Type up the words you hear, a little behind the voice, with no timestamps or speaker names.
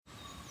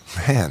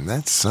Man,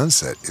 that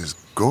sunset is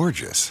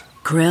gorgeous.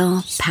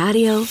 Grill,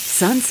 patio,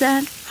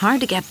 sunset.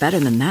 Hard to get better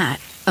than that.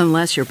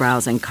 Unless you're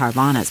browsing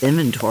Carvana's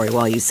inventory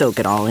while you soak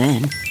it all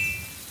in.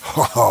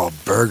 Oh,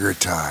 burger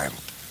time.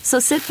 So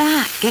sit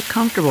back, get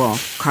comfortable.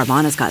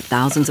 Carvana's got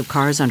thousands of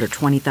cars under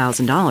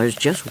 $20,000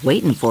 just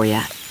waiting for you.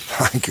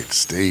 I could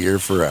stay here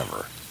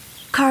forever.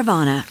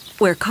 Carvana,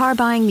 where car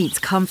buying meets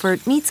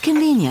comfort meets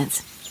convenience.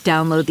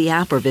 Download the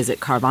app or visit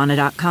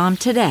Carvana.com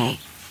today.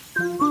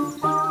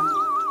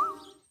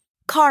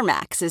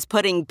 CarMax is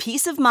putting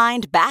peace of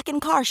mind back in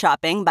car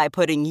shopping by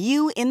putting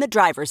you in the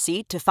driver's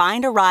seat to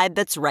find a ride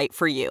that's right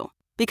for you.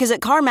 Because at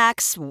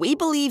CarMax, we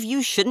believe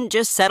you shouldn't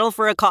just settle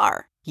for a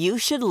car. You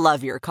should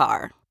love your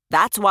car.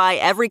 That's why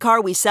every car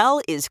we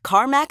sell is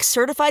CarMax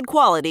certified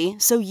quality,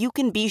 so you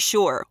can be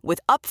sure with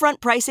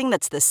upfront pricing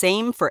that's the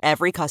same for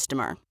every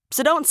customer.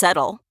 So don't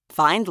settle.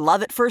 Find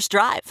love at first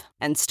drive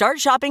and start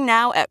shopping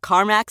now at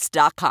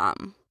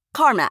CarMax.com.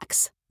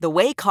 CarMax, the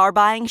way car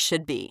buying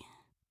should be.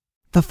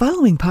 The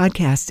following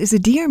podcast is a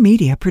Dear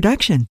Media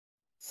production.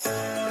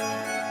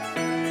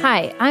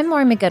 Hi, I'm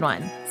Lauren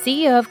McGoodwin,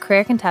 CEO of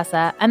Career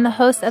Contessa and the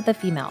host of The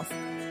Females,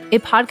 a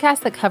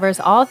podcast that covers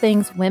all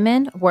things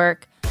women,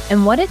 work,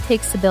 and what it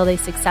takes to build a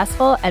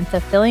successful and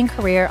fulfilling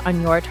career on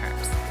your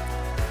terms.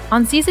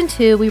 On Season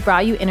 2, we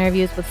brought you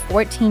interviews with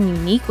 14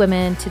 unique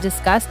women to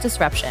discuss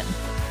disruption,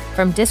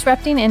 from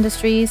disrupting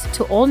industries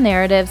to old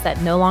narratives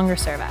that no longer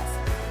serve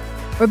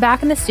us. We're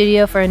back in the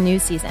studio for a new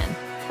season,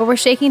 but we're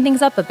shaking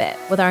things up a bit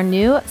with our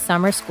new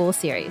summer school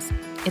series.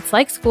 It's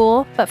like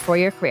school, but for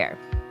your career.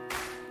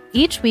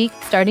 Each week,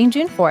 starting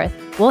June 4th,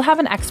 we'll have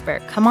an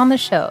expert come on the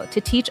show to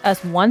teach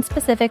us one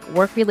specific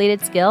work-related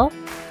skill,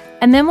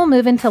 and then we'll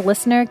move into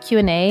listener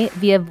Q&A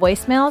via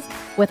voicemails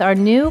with our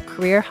new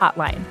career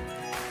hotline.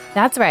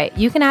 That's right,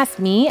 you can ask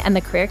me and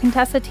the Career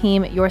Contessa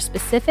team your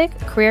specific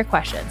career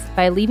questions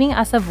by leaving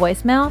us a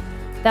voicemail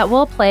that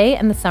we'll play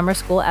in the summer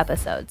school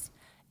episodes.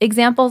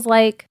 Examples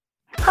like,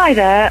 Hi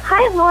there.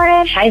 Hi,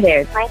 Lauren. Hi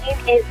there. My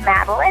name is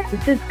Madeline.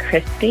 This is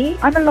Christy.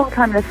 I'm a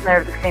long-time listener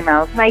of The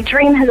Females. My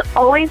dream has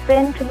always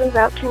been to move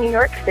out to New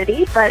York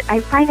City, but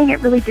I'm finding it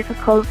really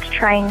difficult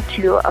trying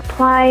to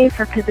apply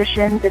for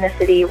positions in a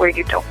city where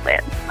you don't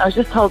live. I was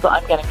just told that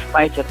I'm getting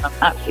promoted and I'm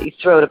absolutely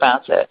thrilled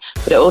about it,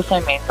 but it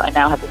also means that I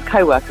now have this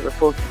co-worker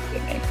reporting to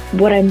me.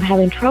 What I'm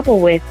having trouble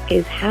with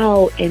is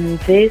how in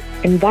this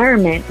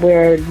environment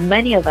where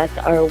many of us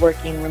are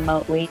working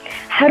remotely,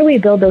 how do we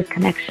build those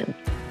connections?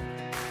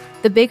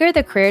 the bigger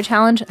the career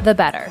challenge, the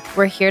better.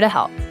 We're here to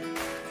help.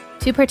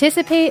 To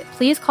participate,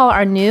 please call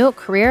our new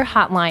career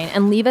hotline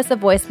and leave us a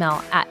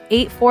voicemail at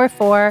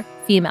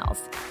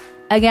 844-FEMALES.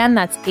 Again,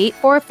 that's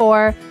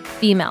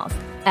 844-FEMALES,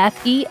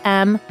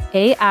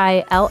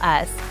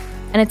 FEMAILS,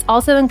 and it's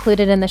also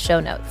included in the show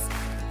notes.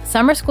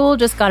 Summer school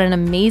just got an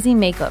amazing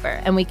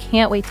makeover, and we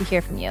can't wait to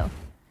hear from you.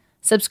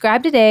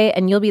 Subscribe today,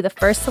 and you'll be the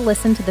first to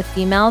listen to the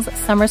Females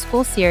Summer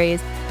School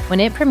series when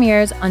it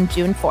premieres on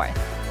June 4th.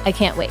 I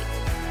can't wait.